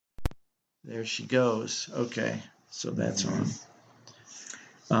There she goes. Okay, so that's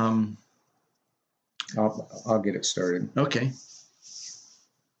on. I'll get it started. Okay.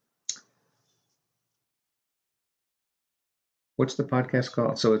 What's the podcast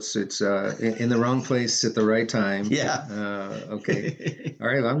called? So it's in the wrong place at the right time. Yeah. Okay. All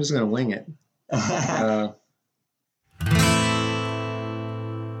right. Well, I'm just gonna wing it.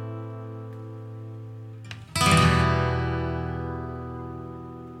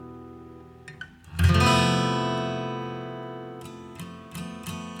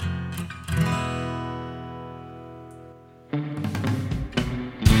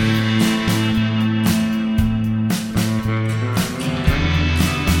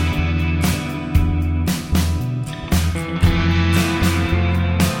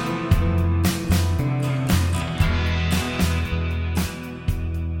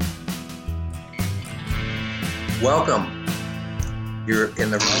 Welcome. You're in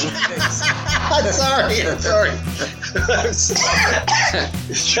the wrong place. I'm sorry.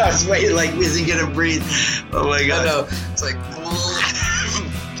 I was waiting like, is he gonna breathe? Oh my God. No, it's like,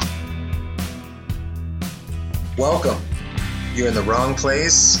 welcome. You're in the wrong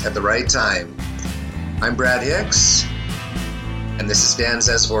place at the right time. I'm Brad Hicks, and this is Dan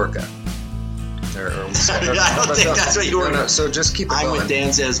Zesvorka. I don't think that's what you were. No, so just keep it going. I'm with Dan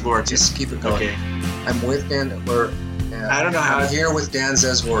Zesvorka. Just keep it going. Okay. I'm with Dan. I don't know how. I'm here with Dan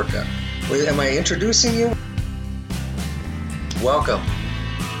Zesvorka. Wait, am I introducing you? Welcome.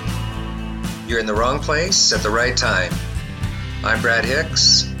 You're in the wrong place at the right time. I'm Brad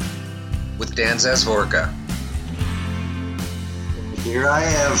Hicks with Dan Zesvorka. Here I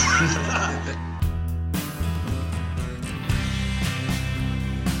am.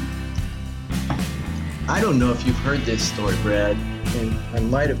 I don't know if you've heard this story, Brad, and I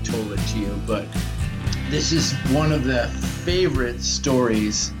might have told it to you, but this is one of the favorite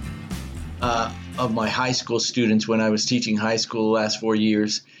stories of my high school students when I was teaching high school the last 4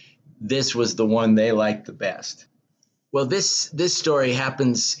 years. This was the one they liked the best. Well, this story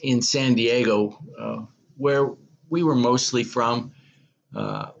happens in San Diego, where we were mostly from.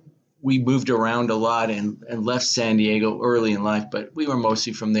 We moved around a lot and left San Diego early in life, but we were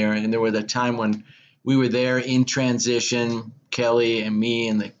mostly from there. And there was a time when we were there in transition, Kelly and me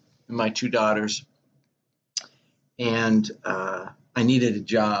and my two daughters. And I needed a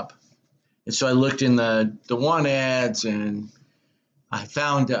job. And so I looked in the want ads and I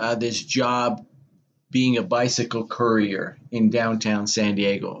found this job being a bicycle courier in downtown San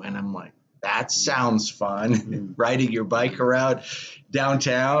Diego. And I'm like, that sounds fun, riding your bike around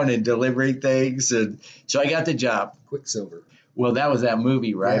downtown and delivering things. And so I got the job. Quicksilver. Well, that was that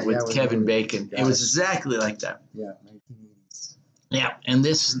movie, right, Yeah, with Kevin Bacon. It was exactly like that. Yeah, 1980s. Yeah, and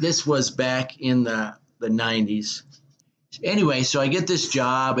this was back in the 90s. Anyway, so I get this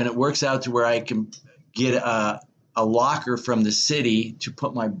job, and it works out to where I can get a locker from the city to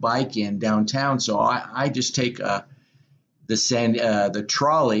put my bike in downtown. So I just take the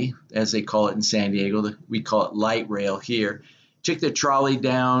trolley, as they call it in San Diego. We call it light rail here. Took the trolley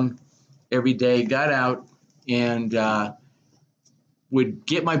down every day, got out, and would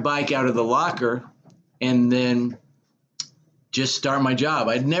get my bike out of the locker and then just start my job.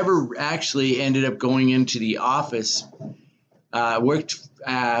 I'd never actually ended up going into the office. Worked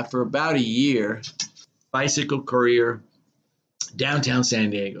for about a year, bicycle courier, downtown San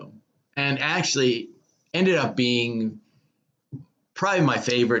Diego, and actually ended up being probably my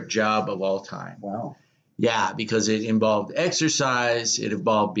favorite job of all time. Wow. Yeah, because it involved exercise, it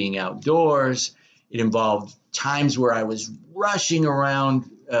involved being outdoors, it involved times where I was rushing around,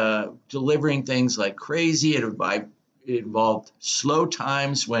 delivering things like crazy. It involved slow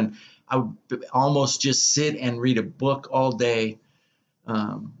times when I would almost just sit and read a book all day.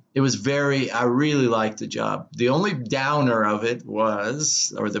 I really liked the job. The only downer of it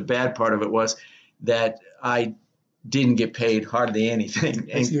was, or the bad part of it was, that I didn't get paid hardly anything.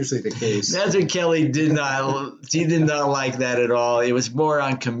 That's usually the case. That's what Kelly did not like that at all. It was more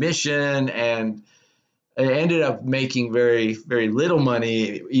on commission, and I ended up making very, very little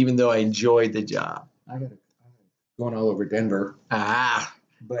money, even though I enjoyed the job. I got going all over Denver.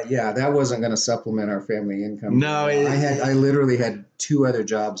 But yeah, that wasn't going to supplement our family income. No, I literally had two other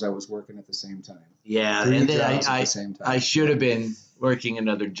jobs I was working at the same time. Yeah, Three and then jobs at the same time. I should have been working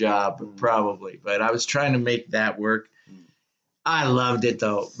another job probably, but I was trying to make that work. I loved it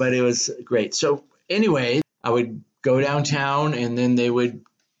though, but it was great. So anyway, I would go downtown and then they would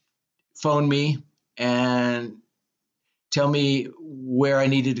phone me and tell me where I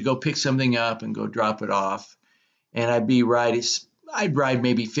needed to go pick something up and go drop it off. And I'd ride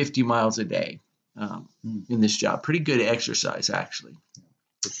maybe 50 miles a day in this job. Pretty good exercise, actually.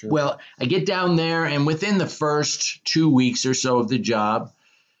 For sure. Well, I get down there, and within the first 2 weeks or so of the job,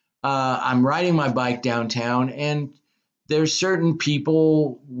 I'm riding my bike downtown, and there's certain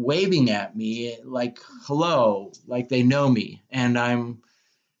people waving at me like hello, like they know me, and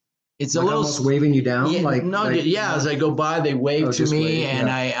it's like a little almost waving you down, as I go by they wave to me, and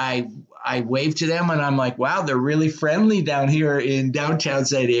yeah. I wave to them, and I'm like, wow, they're really friendly down here in downtown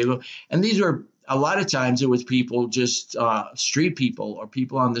San Diego. And these were a lot of times it was people, just street people or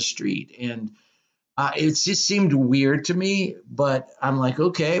people on the street, and it just seemed weird to me, but I'm like,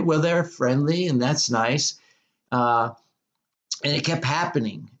 okay, well, they're friendly and that's nice. And it kept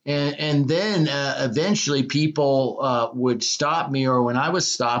happening. And then eventually people would stop me, or when I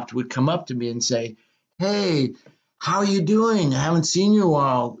was stopped, would come up to me and say, hey, how are you doing? I haven't seen you in a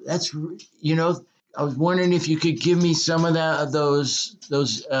while. I was wondering if you could give me some of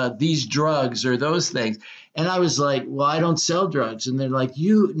these drugs or those things. And I was like, well, I don't sell drugs. And they're like,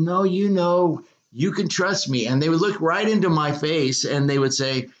 you can trust me. And they would look right into my face and they would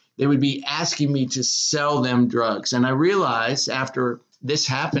say, they would be asking me to sell them drugs. And I realized after this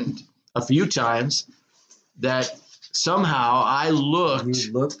happened a few times that somehow I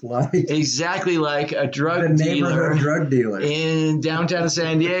looked like exactly like a drug dealer in downtown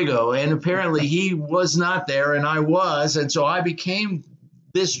San Diego. And apparently he was not there and I was. And so I became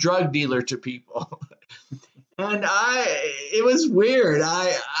this drug dealer to people. And it was weird.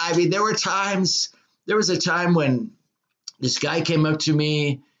 I mean, there was a time when this guy came up to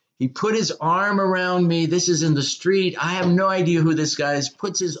me. He put his arm around me. This is in the street. I have no idea who this guy is.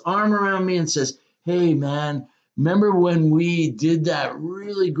 Puts his arm around me and says, hey, man, remember when we did that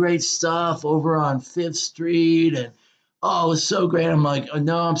really great stuff over on 5th Street? And, oh, it was so great. I'm like, oh,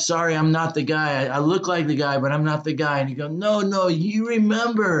 no, I'm sorry. I'm not the guy. I look like the guy, but I'm not the guy. And he goes, no, you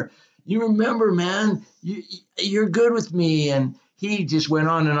remember, man. You're good with me. And he just went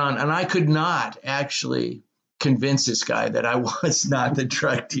on. And I could not actually convince this guy that I was not the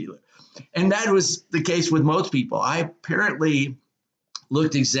drug dealer. And that was the case with most people. I apparently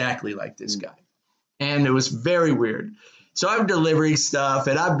looked exactly like this guy. And it was very weird. So I'm delivering stuff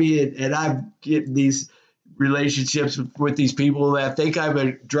and I'm getting these relationships with these people that think I'm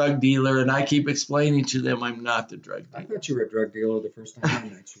a drug dealer, and I keep explaining to them I'm not the drug dealer. I thought you were a drug dealer the first time I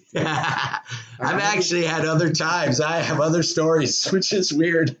met you. I've actually had other times. I have other stories, which is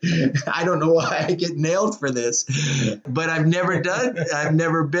weird. I don't know why I get nailed for this, but I've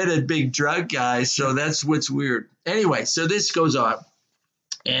never been a big drug guy, so that's what's weird. Anyway, so this goes on.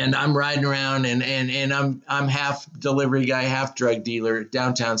 And I'm riding around and I'm half delivery guy, half drug dealer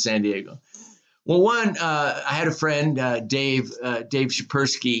downtown San Diego. Well, I had a friend, Dave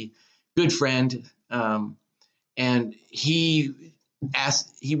Shapersky, good friend, and he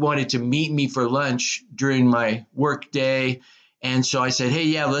wanted to meet me for lunch during my work day. And so I said, hey,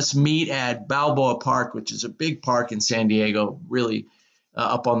 yeah, let's meet at Balboa Park, which is a big park in San Diego, really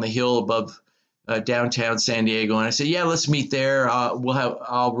up on the hill above downtown San Diego. And I said, yeah, let's meet there.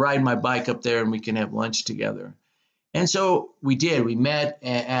 I'll ride my bike up there and we can have lunch together. And so we did. We met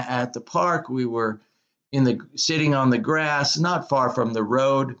at the park. We were sitting on the grass, not far from the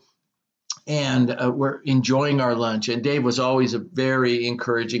road, and we're enjoying our lunch. And Dave was always a very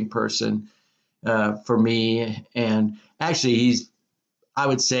encouraging person for me. And actually, he's, I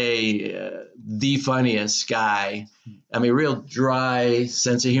would say, the funniest guy. I mean, real dry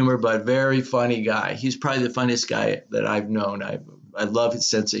sense of humor, but very funny guy. He's probably the funniest guy that I've known. I love his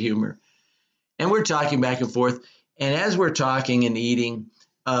sense of humor. And we're talking back and forth. And as we're talking and eating,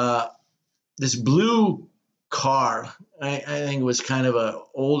 this blue car, I think it was kind of an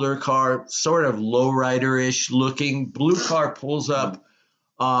older car, sort of lowrider-ish looking, blue car pulls up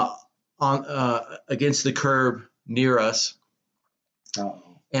against the curb near us. Uh-oh.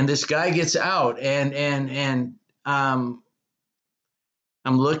 And this guy gets out, and I'm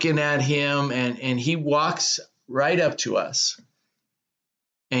looking at him, and he walks right up to us.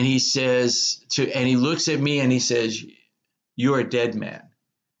 And he says and he looks at me and he says, you're a dead man.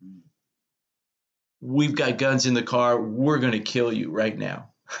 We've got guns in the car. We're going to kill you right now.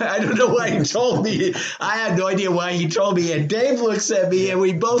 I don't know why he told me. I had no idea why he told me. And Dave looks at me and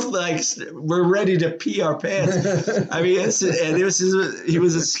we both we're ready to pee our pants. I mean, he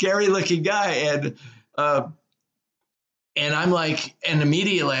was a scary looking guy. And I'm like, and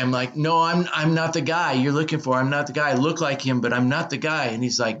immediately I'm like, no, I'm not the guy you're looking for. I'm not the guy. I look like him, but I'm not the guy. And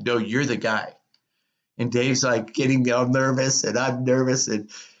he's like, no, you're the guy. And Dave's like getting all nervous, and I'm nervous. And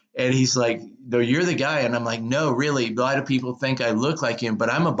he's like, no, you're the guy. And I'm like, no, really. A lot of people think I look like him, but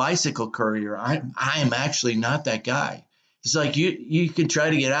I'm a bicycle courier. I am actually not that guy. He's like, you can try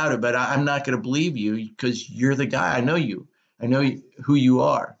to get out of it, but I'm not going to believe you because you're the guy. I know you. I know who you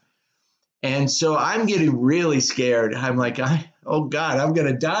are. And so I'm getting really scared. I'm like, oh God, I'm going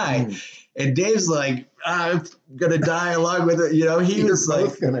to die. And Dave's like, I'm going to die along with it. He was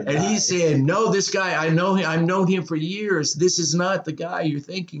like, and he's saying, no, this guy, I know him. I've known him for years. This is not the guy you're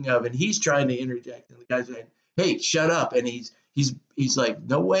thinking of. And he's trying to interject. And the guy's like, hey, shut up. And he's like,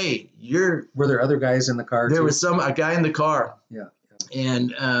 no way. Were there other guys in the car? There was a guy in the car. Yeah.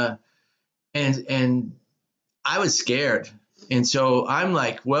 And I was scared. And so I'm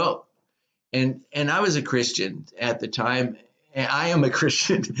like, well, and I was a Christian at the time. And I am a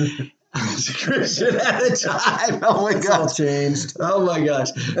Christian. I was a Christian at the time. Oh my gosh. All changed. Oh my gosh.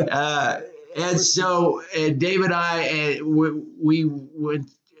 And so Dave and I, we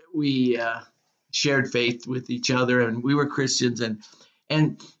shared faith with each other, and we were Christians.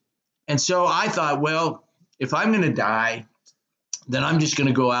 And so I thought, well, if I'm going to die, then I'm just going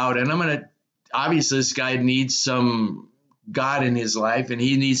to go out and I'm going to, obviously this guy needs some God in his life, and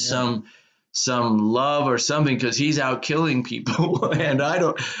he needs some love or something, because he's out killing people. And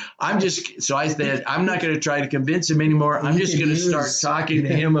so I said, I'm not going to try to convince him anymore. I'm just going to start talking to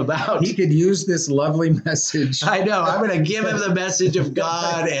him about. He could use this lovely message. I know. I'm going to give him the message of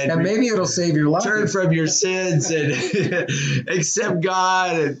God, and maybe it'll save your life. Turn from your sins and accept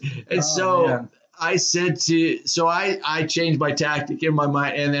God. And so man. I changed my tactic in my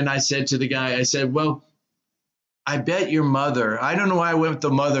mind. And then I said to the guy, I said, well, I bet your mother, I don't know why I went with the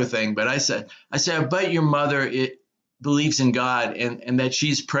mother thing, but I said, I bet your mother believes in God and that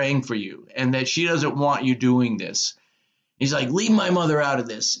she's praying for you and that she doesn't want you doing this. He's like, leave my mother out of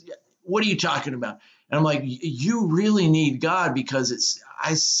this. What are you talking about? And I'm like, you really need God, because it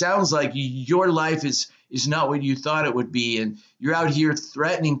sounds like your life is not what you thought it would be. And you're out here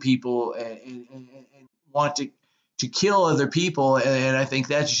threatening people and want to kill other people, and I think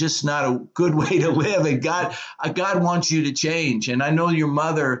that's just not a good way to live. And God wants you to change. And I know your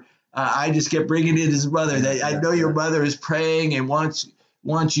mother. I just kept bringing in his mother. That I know your mother is praying and wants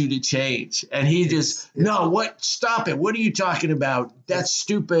you to change. And he stop it. What are you talking about? That's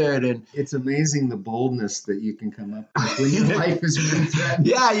stupid. And it's amazing the boldness that you can come up with when your life is being threatened.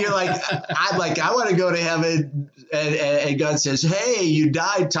 Yeah, you're like, I want to go to heaven. And God says, hey, you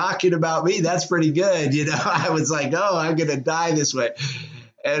died talking about me. That's pretty good. I was like, oh, I'm going to die this way.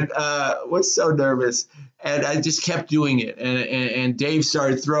 And was so nervous. And I just kept doing it. And Dave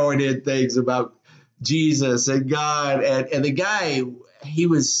started throwing in things about Jesus and God. And the guy, he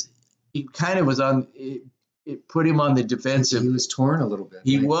kind of was on, it put him on the defensive. He was torn a little bit.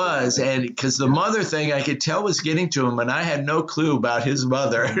 He was. And because the mother thing, I could tell was getting to him. And I had no clue about his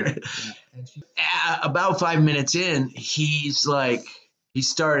mother. About 5 minutes in, he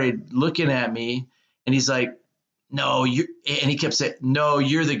started looking at me and he's like, no, and he kept saying, no,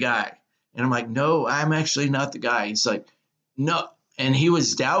 you're the guy. And I'm like, no, I'm actually not the guy. He's like, no. And he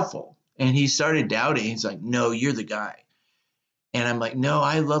was doubtful and he started doubting. He's like, no, you're the guy. And I'm like, no,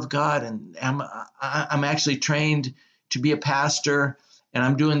 I love God. And I'm actually trained to be a pastor, and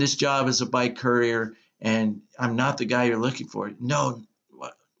I'm doing this job as a bike courier, and I'm not the guy you're looking for. No,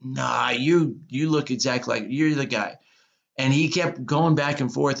 you look exactly like you're the guy. And he kept going back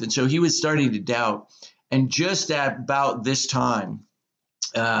and forth. And so he was starting to doubt. And just at about this time,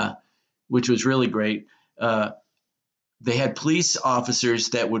 which was really great, they had police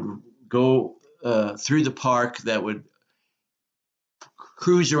officers that would go through the park, that would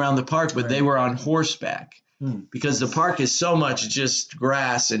cruise around the park, but they were on horseback because the park is so much just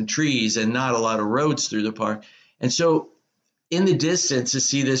grass and trees and not a lot of roads through the park. And so in the distance, to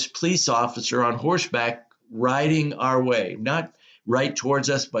see this police officer on horseback riding our way, not right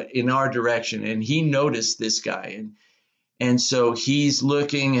towards us, but in our direction. And he noticed this guy. And so he's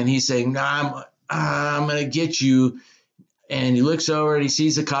looking and he's saying, no, I'm going to get you. And he looks over and he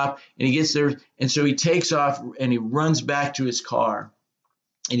sees the cop and he gets there. And so he takes off and he runs back to his car.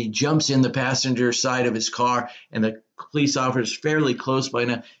 And he jumps in the passenger side of his car, and the police officer is fairly close by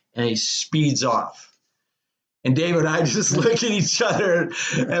now, and he speeds off. And Dave and I just look at each other,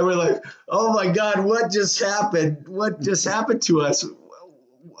 and we're like, oh, my God, what just happened? What just happened to us?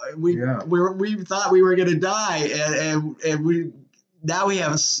 We thought we were going to die, and now we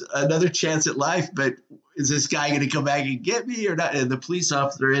have another chance at life, but is this guy going to come back and get me or not? And the police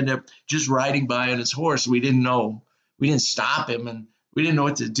officer ended up just riding by on his horse. We didn't know. We didn't stop him, and we didn't know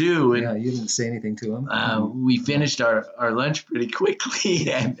what to do. And, you didn't say anything to him. We finished our lunch pretty quickly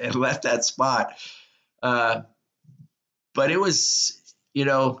and left that spot. But it was, Did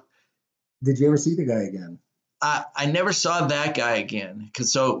you ever see the guy again? I never saw that guy again.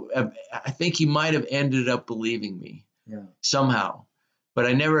 I think he might have ended up believing me somehow. but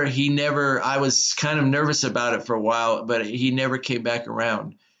I was kind of nervous about it for a while, but he never came back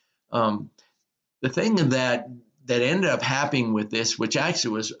around. The thing that ended up happening with this, which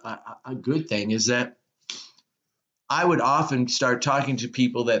actually was a good thing, is that I would often start talking to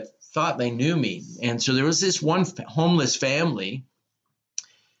people that thought they knew me. And so there was this one homeless family,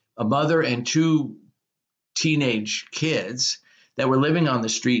 a mother and two teenage kids that were living on the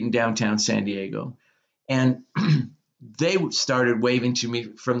street in downtown San Diego. And they started waving to me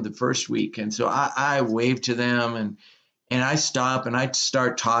from the first week. And so I waved to them, and I stop and I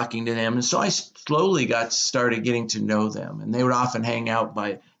start talking to them. And so I slowly started getting to know them. And they would often hang out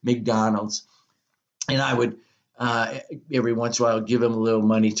by McDonald's. And I would every once in a while give them a little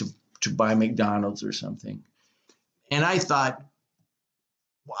money to buy McDonald's or something. And I thought,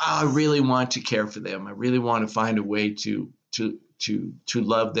 wow, I really want to care for them. I really want to find a way to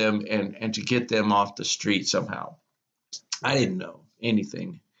love them and to get them off the street somehow. I didn't know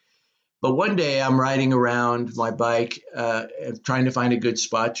anything. But one day I'm riding around my bike, trying to find a good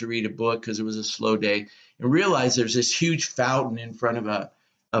spot to read a book because it was a slow day, and realized there's this huge fountain in front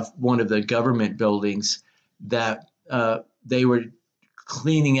of one of the government buildings that they were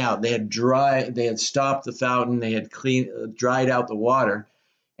cleaning out. They had stopped the fountain. They had dried out the water,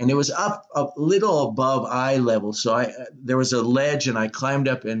 and it was up a little above eye level. So there was a ledge, and I climbed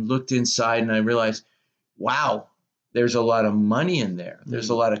up and looked inside, and I realized, wow, there's a lot of money in there. There's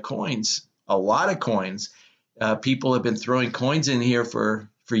a lot of coins, People have been throwing coins in here for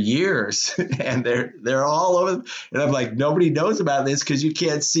years, and they're all over. And I'm like, nobody knows about this because you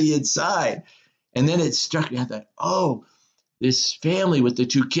can't see inside. And then it struck me. I thought, oh, this family with the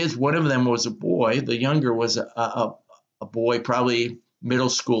two kids, one of them was a boy. The younger was a boy, probably middle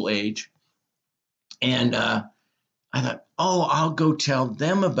school age. And I thought, oh, I'll go tell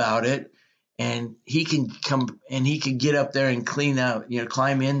them about it. And he can come and he can get up there and clean out,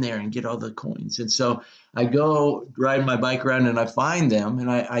 climb in there and get all the coins. And so I go ride my bike around and I find them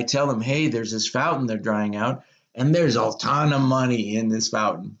and I tell them, hey, there's this fountain they're drying out and there's a ton of money in this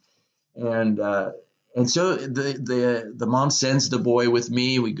fountain. And so the mom sends the boy with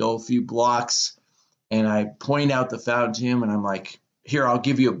me. We go a few blocks and I point out the fountain to him and I'm like, here, I'll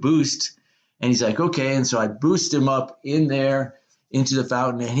give you a boost. And he's like, okay. And so I boost him up in there into the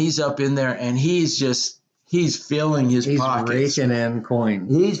fountain, and he's up in there, and he's filling his pockets. He's raking in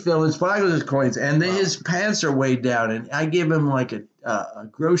coins. He's filling his pockets with coins, and then his pants are weighed down, and I give him like a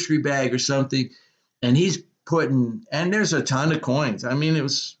grocery bag or something, and he's and there's a ton of coins. I mean, it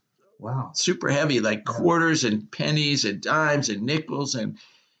was super heavy, like quarters and pennies and dimes and nickels and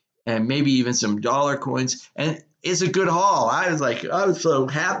maybe even some dollar coins, and it's a good haul. I was so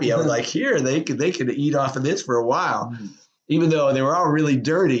happy. I was like, here, they could eat off of this for a while. Mm-hmm. Even though they were all really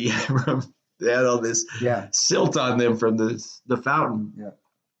dirty, they had all this silt on them from the fountain. Yeah.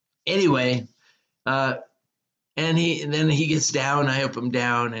 Anyway, and then he gets down. I help him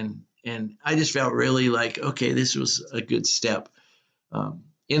down, and I just felt really like, okay, this was a good step.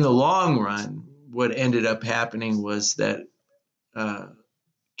 In the long run, what ended up happening was that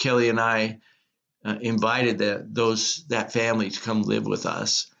Kelly and I invited that family to come live with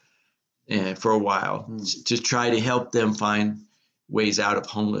us. For a while to try to help them find ways out of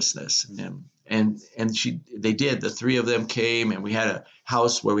homelessness. And they did. The three of them came, and we had a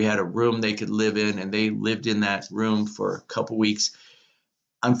house where we had a room they could live in, and they lived in that room for a couple weeks.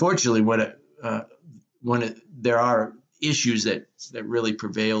 Unfortunately, there are issues that really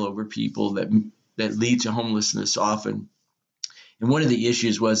prevail over people that lead to homelessness often. And one of the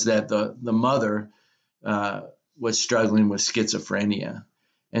issues was that the mother was struggling with schizophrenia.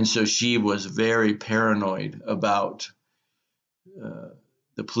 And so she was very paranoid about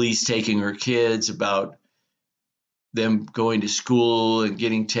the police taking her kids, about them going to school and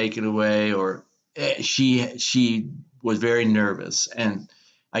getting taken away, or she was very nervous. And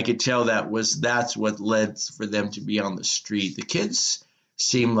I could tell that's what led for them to be on the street. The kids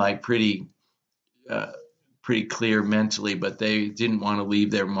seemed like pretty clear mentally, but they didn't want to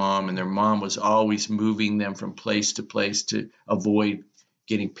leave their mom, and their mom was always moving them from place to place to avoid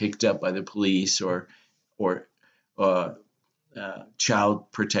getting picked up by the police or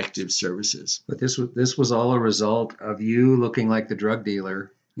child protective services. But this was all a result of you looking like the drug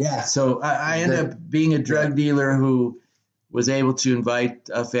dealer. Yeah. So I ended up being a drug dealer who was able to invite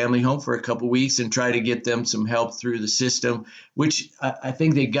a family home for a couple of weeks and try to get them some help through the system, which I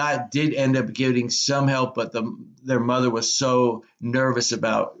think they did end up getting some help, but their mother was so nervous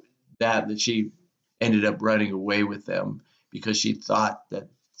about that she ended up running away with them, because she thought that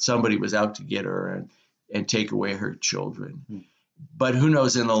somebody was out to get her and take away her children. But who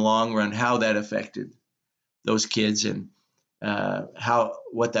knows in the long run how that affected those kids. And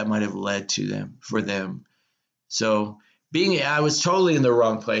what that might have led to for them. So I was totally in the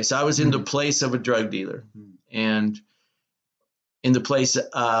wrong place. I was in the place of a drug dealer, and in the place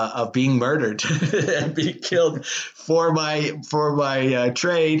of being murdered and being killed for my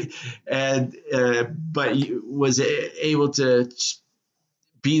trade, and but was able to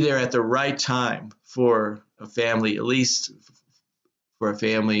be there at the right time for a family, at least for a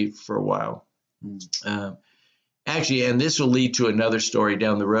family for a while. Actually, and this will lead to another story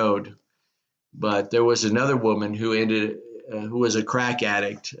down the road. But there was another woman who was a crack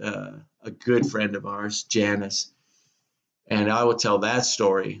addict, a good friend of ours, Janice, and I will tell that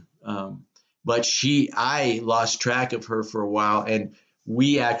story. But I lost track of her for a while, and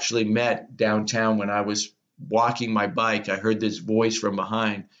we actually met downtown when I was walking my bike. I heard this voice from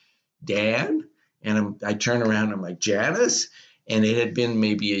behind, Dan, and I turned around. I'm like, Janice, and it had been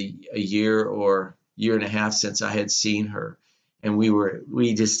maybe a year or year and a half since I had seen her. And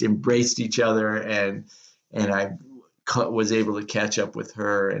we just embraced each other, and I was able to catch up with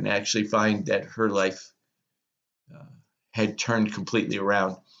her and actually find that her life had turned completely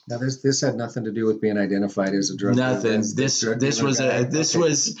around. Now, this had nothing to do with being identified as a drug dealer. Nothing. This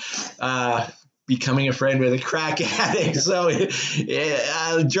was becoming a friend with a crack addict. So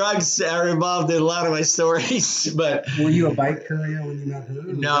drugs are involved in a lot of my stories. But were you a bike courier when you met her?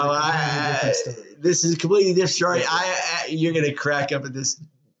 No, this is a completely different story. You're going to crack up at this,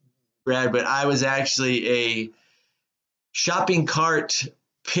 Brad, but I was actually a shopping cart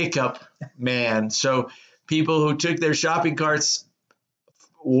pickup man. So people who took their shopping carts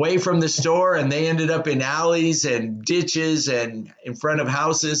away from the store and they ended up in alleys and ditches and in front of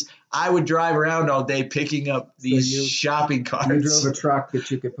houses. I would drive around all day picking up these shopping carts. You drove a truck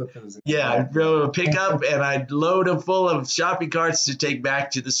that you could put those in. Yeah, I drove a pickup and I'd load them full of shopping carts to take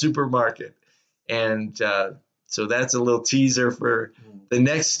back to the supermarket. And so that's a little teaser for the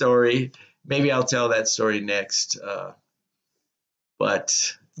next story. Maybe I'll tell that story next.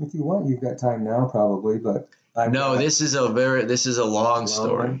 But if you want, you've got time now, probably. But this is a long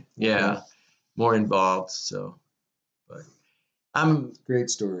story. One? Yeah, Okay. More involved. So, but Great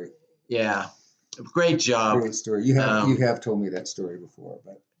story. Yeah, great job. Great story. You have told me that story before,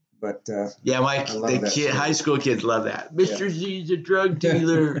 but yeah, high school kids love that. Mr. Z's a drug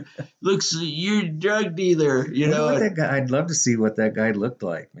dealer. You're a drug dealer. You know what that guy. I'd love to see what that guy looked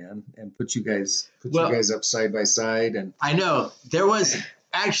like, man, and put you guys up side by side. And I know there was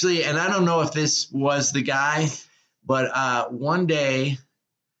actually, and I don't know if this was the guy, but one day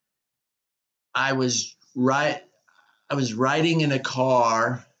I was riding in a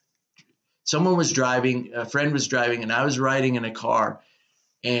car. Someone was driving, a friend was driving, and I was riding in a car,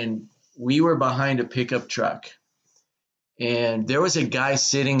 and we were behind a pickup truck. And there was a guy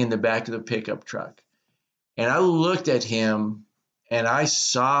sitting in the back of the pickup truck. And I looked at him, and I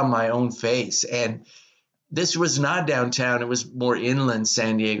saw my own face. And this was not downtown. It was more inland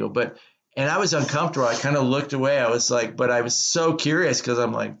San Diego. And I was uncomfortable. I kind of looked away. I was like, but I was so curious because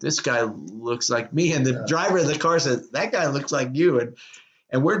I'm like, this guy looks like me. And the driver of the car said, that guy looks like you.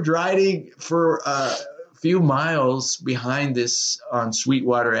 And we're driving for a few miles behind this on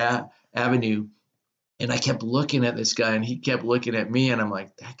Sweetwater Avenue. And I kept looking at this guy and he kept looking at me. And I'm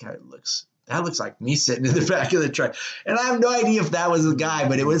like, that looks like me sitting in the back of the truck. And I have no idea if that was the guy,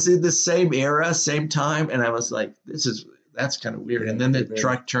 but it was in the same era, same time. And I was like, that's kind of weird. And then the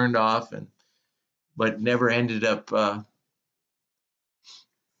truck turned off but never ended up.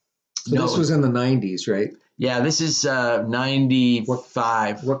 This was in the 90s, right? Yeah, this is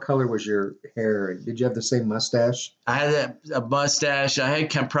 95. What color was your hair? Did you have the same mustache? I had a mustache. I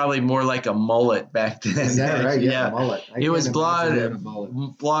had probably more like a mullet back then. Is that right? Yeah, a mullet. It was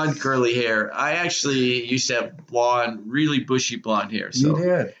blonde curly hair. I actually used to have really bushy blonde hair. So you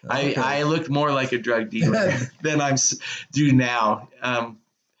did? Okay. I looked more like a drug dealer than I do now.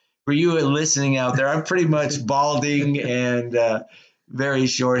 For you listening out there, I'm pretty much balding and very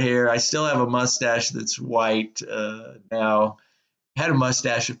short hair. I still have a mustache that's white now. Had a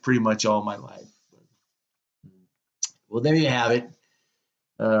mustache pretty much all my life. Well, there you have it.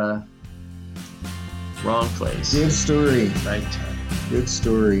 Wrong place. Good story. Right time. Good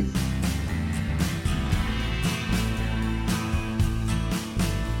story.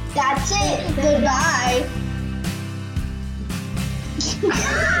 That's it. Goodbye.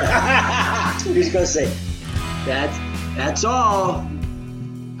 Who's going to say, that's all?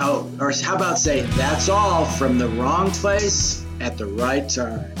 Oh, or how about say, that's all from the wrong place at the right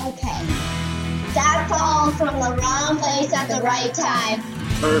time. Okay. That's all from the wrong place at the right time.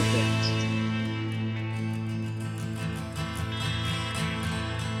 Perfect.